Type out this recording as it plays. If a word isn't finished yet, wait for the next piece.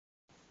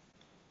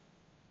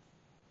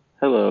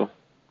Hello,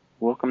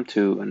 welcome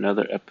to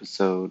another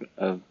episode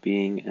of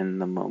Being in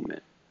the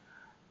Moment.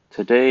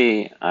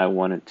 Today, I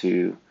wanted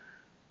to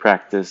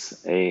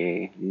practice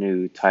a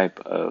new type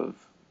of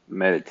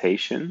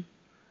meditation,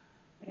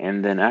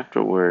 and then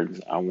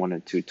afterwards, I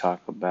wanted to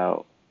talk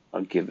about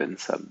a given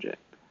subject.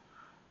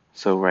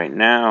 So, right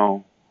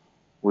now,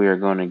 we are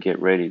going to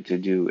get ready to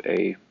do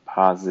a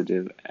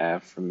positive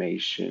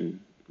affirmation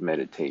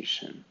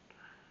meditation.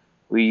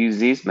 We use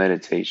these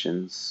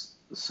meditations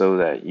so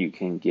that you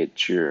can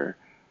get your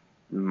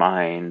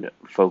mind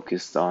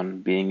focused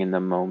on being in the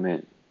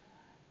moment,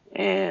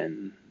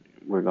 and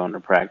we're going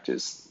to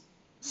practice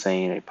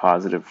saying a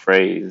positive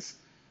phrase,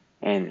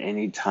 and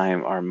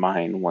anytime our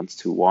mind wants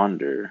to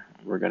wander,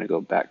 we're going to go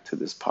back to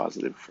this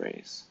positive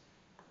phrase.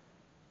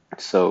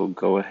 So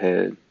go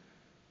ahead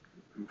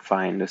and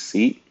find a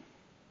seat.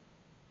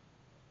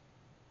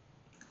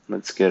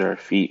 Let's get our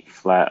feet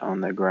flat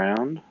on the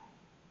ground,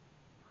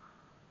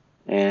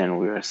 and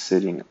we are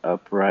sitting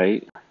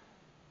upright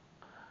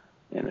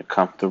in a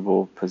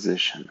comfortable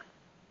position.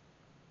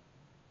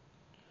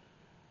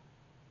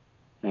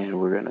 And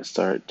we're going to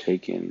start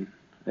taking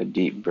a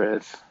deep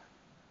breath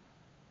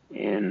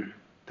in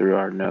through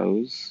our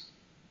nose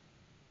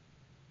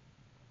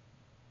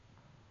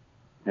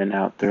and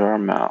out through our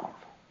mouth.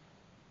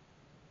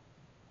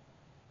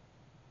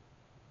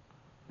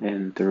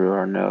 In through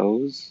our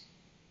nose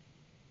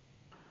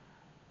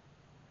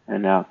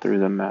and out through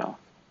the mouth.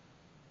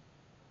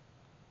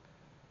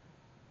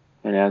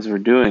 And as we're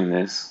doing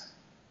this,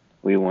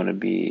 we want to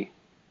be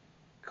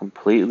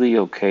completely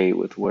okay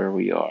with where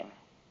we are.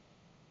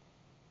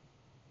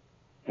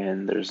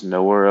 And there's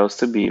nowhere else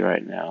to be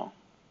right now.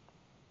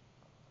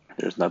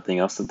 There's nothing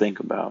else to think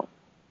about.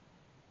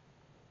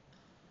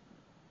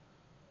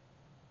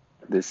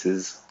 This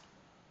is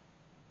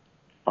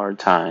our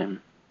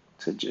time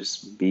to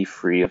just be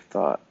free of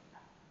thought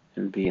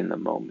and be in the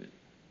moment.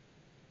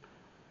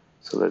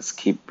 So let's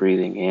keep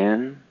breathing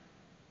in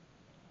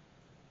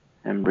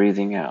and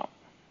breathing out.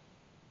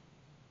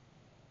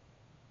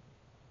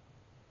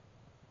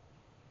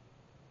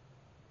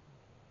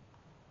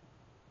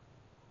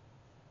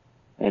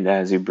 And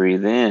as you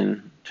breathe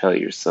in, tell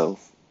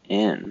yourself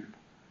in.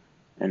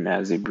 And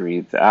as you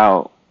breathe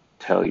out,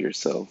 tell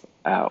yourself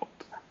out.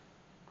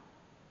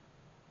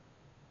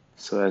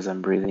 So as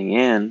I'm breathing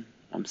in,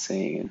 I'm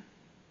saying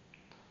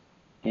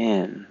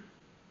in.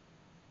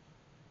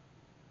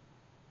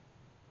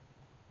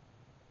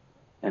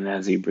 And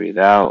as you breathe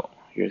out,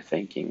 you're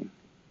thinking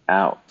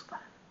out.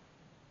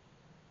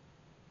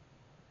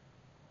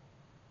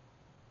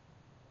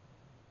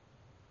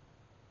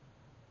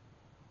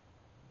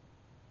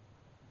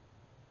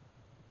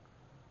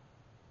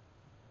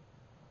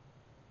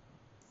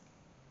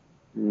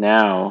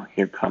 Now,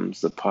 here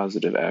comes the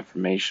positive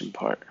affirmation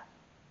part.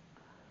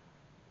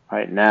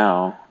 Right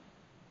now,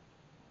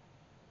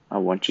 I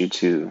want you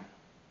to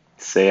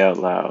say out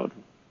loud,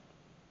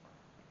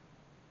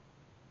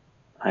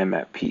 I'm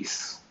at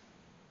peace.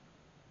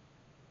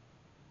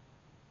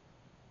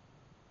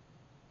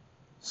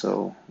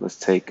 So let's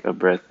take a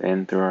breath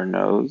in through our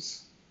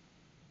nose.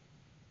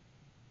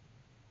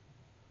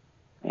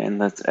 And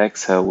let's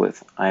exhale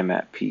with I'm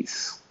at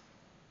peace.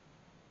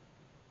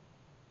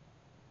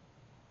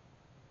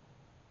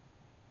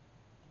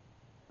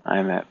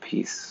 I'm at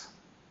peace.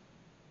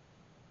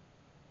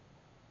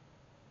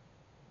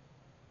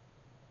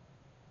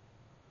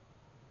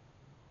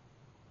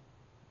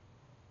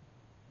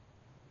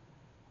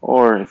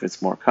 Or if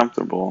it's more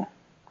comfortable,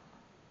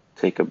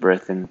 take a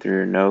breath in through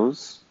your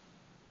nose.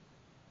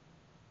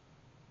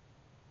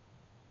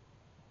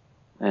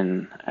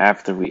 And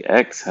after we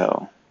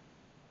exhale,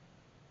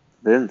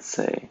 then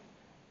say,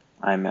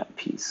 I'm at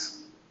peace.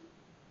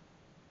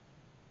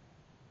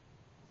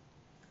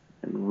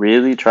 And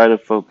really try to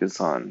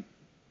focus on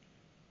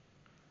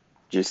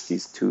just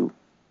these two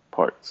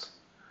parts.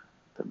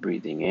 The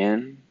breathing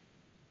in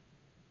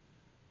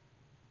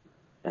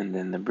and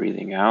then the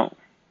breathing out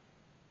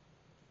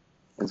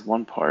is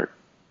one part.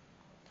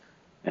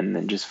 And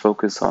then just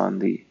focus on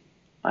the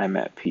I'm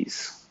at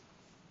peace.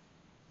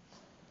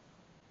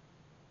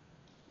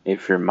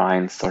 If your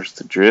mind starts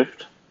to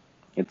drift,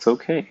 it's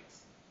okay.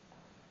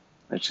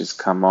 Let's just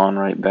come on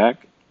right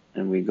back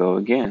and we go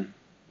again.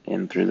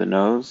 In through the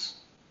nose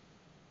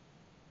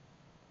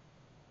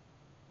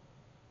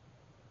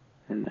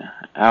and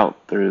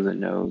out through the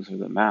nose or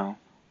the mouth.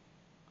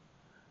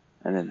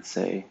 And then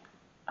say,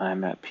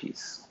 I'm at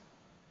peace.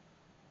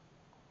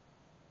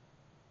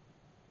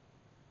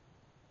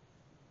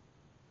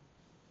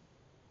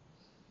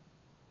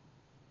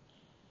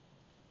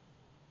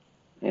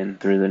 In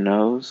through the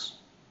nose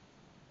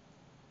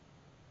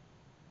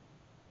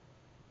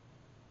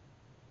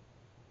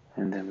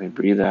and then we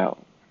breathe out.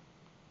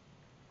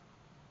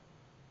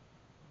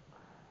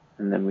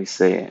 And then we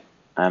say,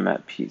 I'm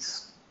at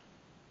peace.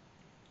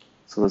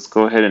 So let's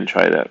go ahead and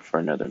try that for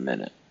another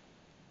minute.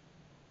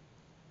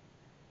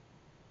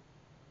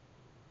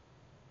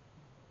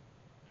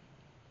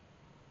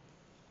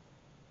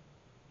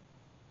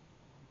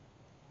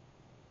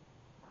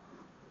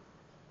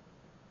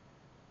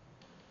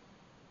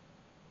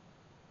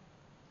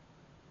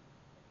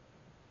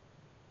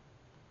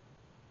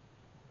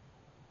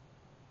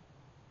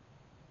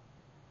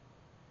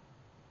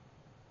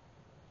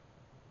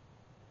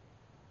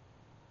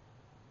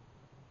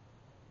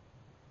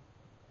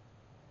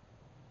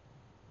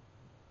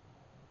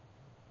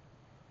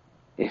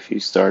 If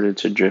you started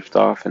to drift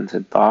off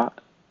into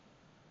thought,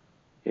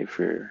 if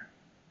you're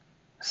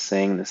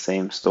saying the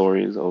same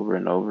stories over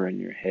and over in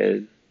your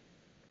head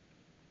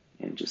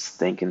and just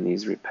thinking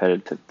these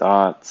repetitive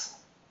thoughts,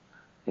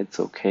 it's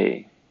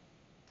okay.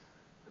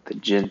 With a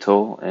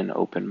gentle and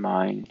open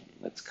mind,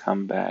 let's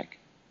come back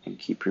and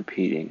keep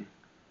repeating,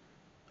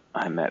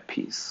 I'm at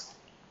peace.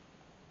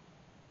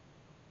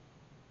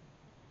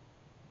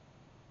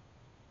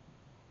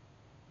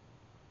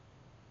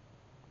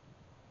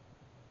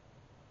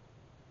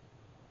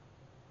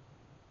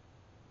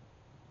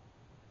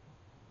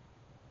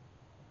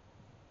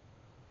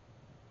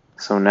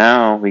 So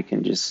now we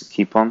can just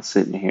keep on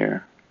sitting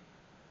here.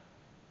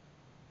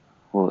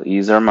 We'll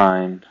ease our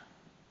mind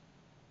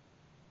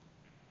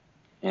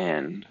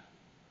and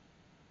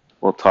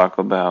we'll talk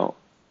about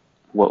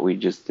what we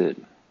just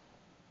did.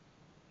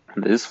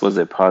 This was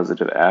a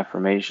positive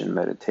affirmation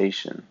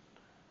meditation.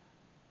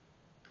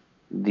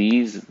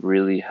 These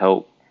really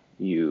help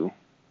you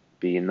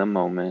be in the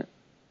moment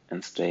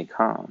and stay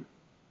calm.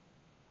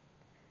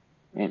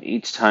 And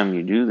each time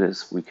you do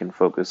this, we can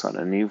focus on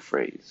a new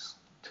phrase.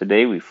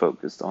 Today we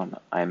focused on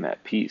I'm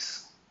at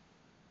peace.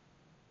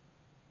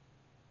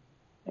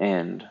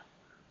 And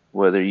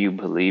whether you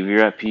believe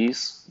you're at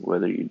peace,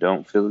 whether you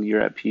don't feel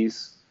you're at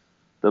peace,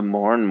 the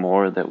more and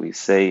more that we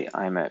say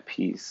I'm at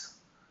peace,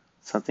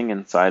 something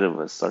inside of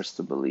us starts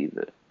to believe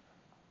it.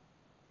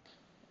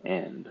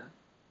 And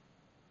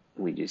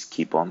we just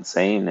keep on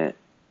saying it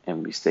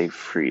and we stay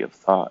free of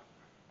thought.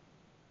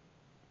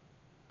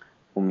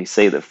 When we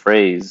say the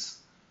phrase,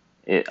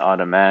 it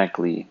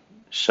automatically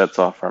shuts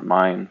off our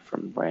mind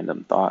from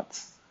random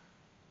thoughts,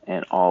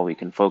 and all we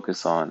can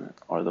focus on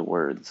are the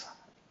words,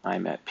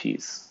 I'm at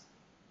peace.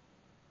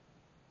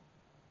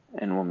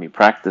 And when we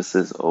practice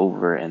this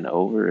over and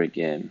over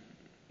again,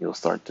 you'll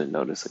start to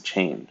notice a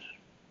change.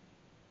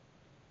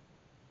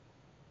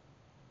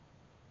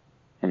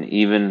 And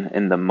even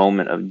in the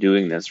moment of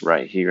doing this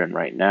right here and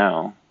right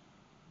now,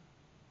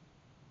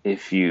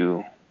 if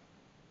you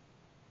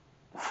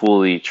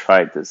fully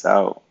tried this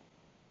out,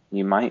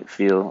 you might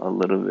feel a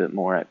little bit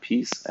more at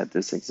peace at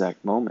this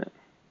exact moment.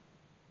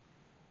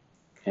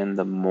 And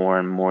the more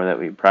and more that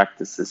we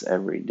practice this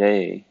every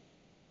day,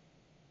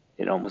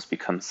 it almost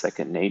becomes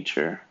second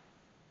nature,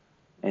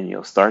 and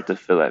you'll start to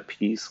feel at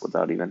peace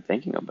without even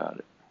thinking about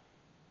it.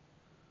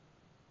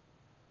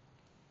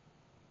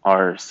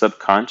 Our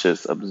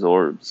subconscious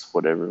absorbs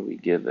whatever we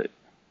give it.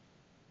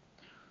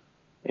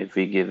 If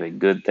we give it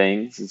good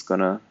things, it's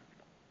going to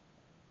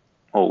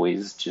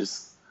always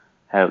just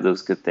have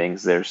those good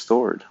things there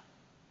stored.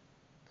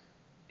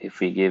 If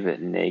we give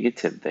it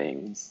negative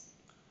things,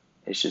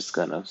 it's just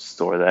going to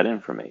store that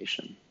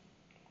information.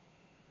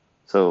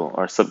 So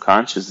our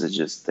subconscious is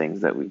just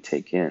things that we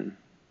take in.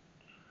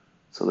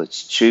 So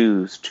let's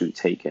choose to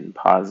take in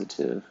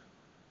positive.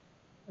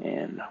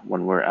 And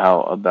when we're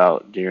out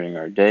about during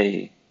our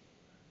day,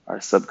 our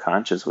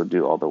subconscious will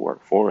do all the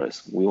work for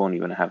us. We won't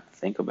even have to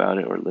think about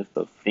it or lift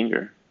a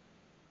finger.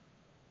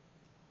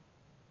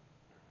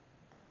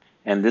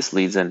 And this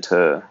leads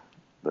into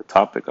the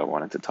topic I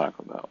wanted to talk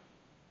about.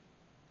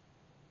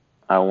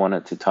 I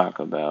wanted to talk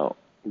about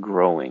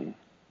growing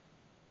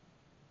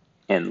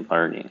and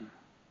learning.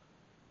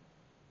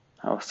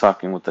 I was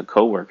talking with a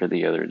coworker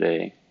the other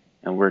day,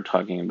 and we're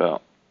talking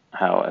about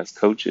how as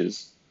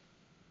coaches,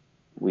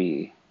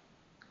 we,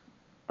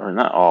 or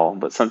not all,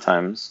 but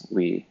sometimes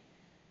we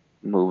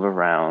move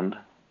around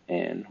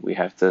and we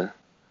have to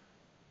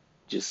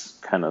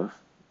just kind of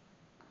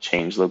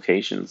change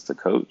locations to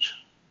coach.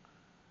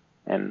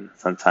 And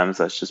sometimes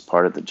that's just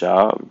part of the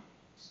job.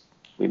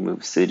 We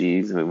move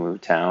cities, we move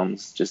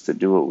towns just to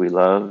do what we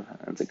love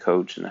and to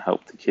coach and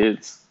help the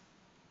kids.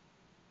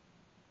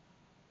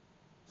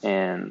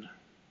 And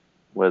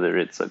whether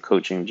it's a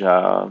coaching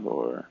job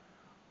or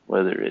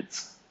whether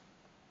it's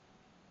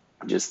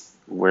just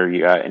where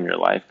you're at in your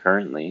life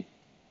currently,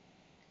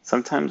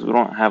 sometimes we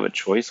don't have a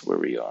choice where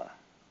we are.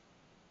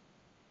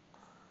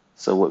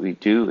 So what we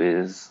do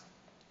is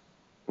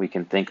we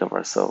can think of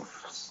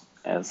ourselves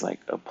as like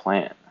a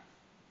plant.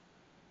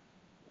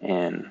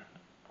 And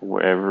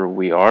wherever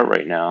we are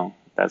right now,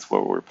 that's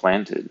where we're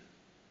planted.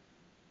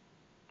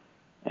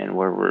 And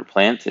where we're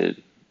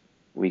planted,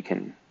 we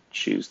can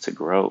choose to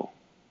grow.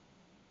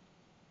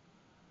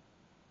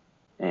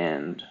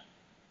 And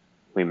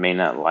we may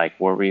not like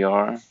where we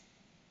are.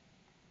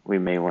 We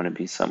may want to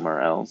be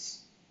somewhere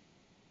else.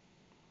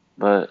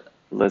 But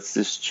let's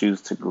just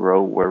choose to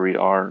grow where we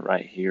are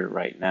right here,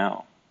 right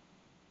now.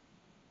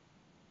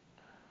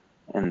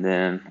 And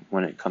then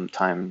when it comes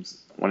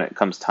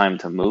time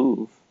to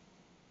move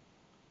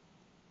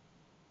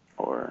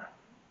or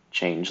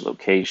change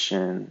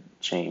location,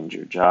 change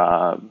your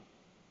job,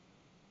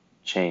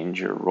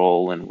 change your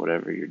role in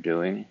whatever you're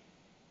doing,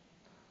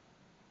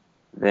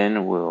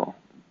 then we'll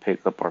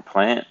pick up our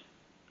plant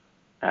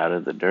out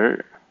of the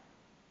dirt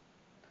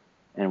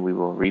and we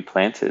will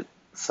replant it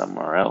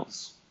somewhere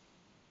else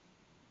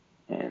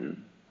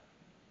and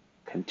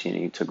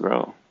continue to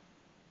grow.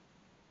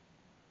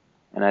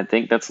 And I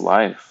think that's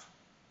life.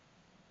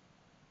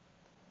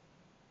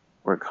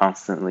 we're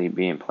constantly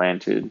being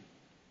planted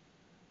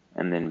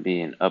and then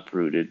being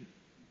uprooted,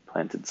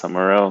 planted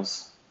somewhere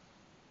else,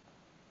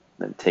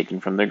 then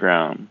taken from the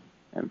ground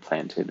and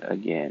planted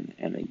again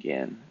and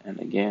again and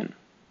again.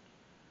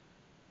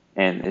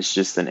 And it's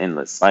just an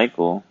endless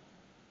cycle.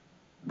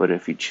 But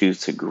if we choose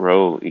to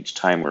grow each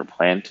time we're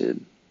planted,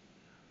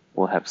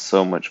 we'll have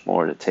so much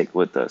more to take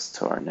with us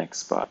to our next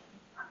spot.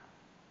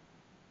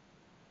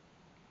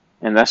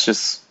 And that's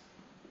just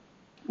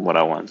what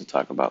I wanted to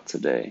talk about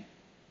today.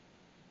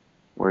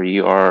 Where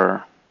you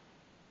are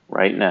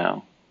right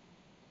now,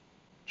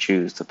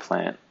 choose to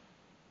plant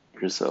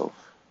yourself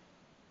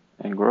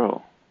and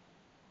grow.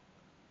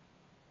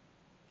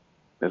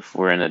 If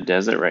we're in a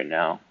desert right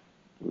now,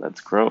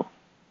 let's grow.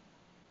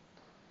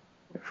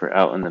 If we're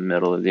out in the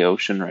middle of the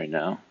ocean right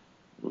now,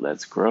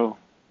 let's grow.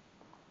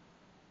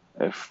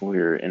 If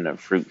we're in a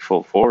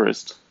fruitful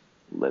forest,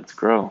 let's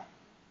grow.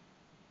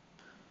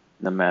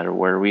 No matter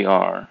where we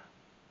are,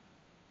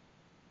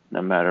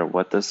 no matter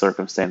what the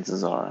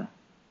circumstances are,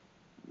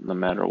 no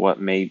matter what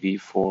may be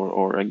for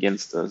or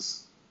against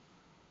us,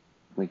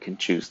 we can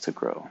choose to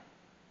grow.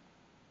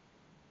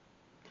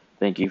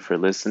 Thank you for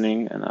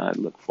listening, and I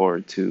look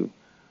forward to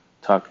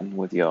talking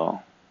with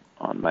y'all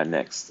on my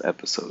next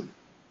episode.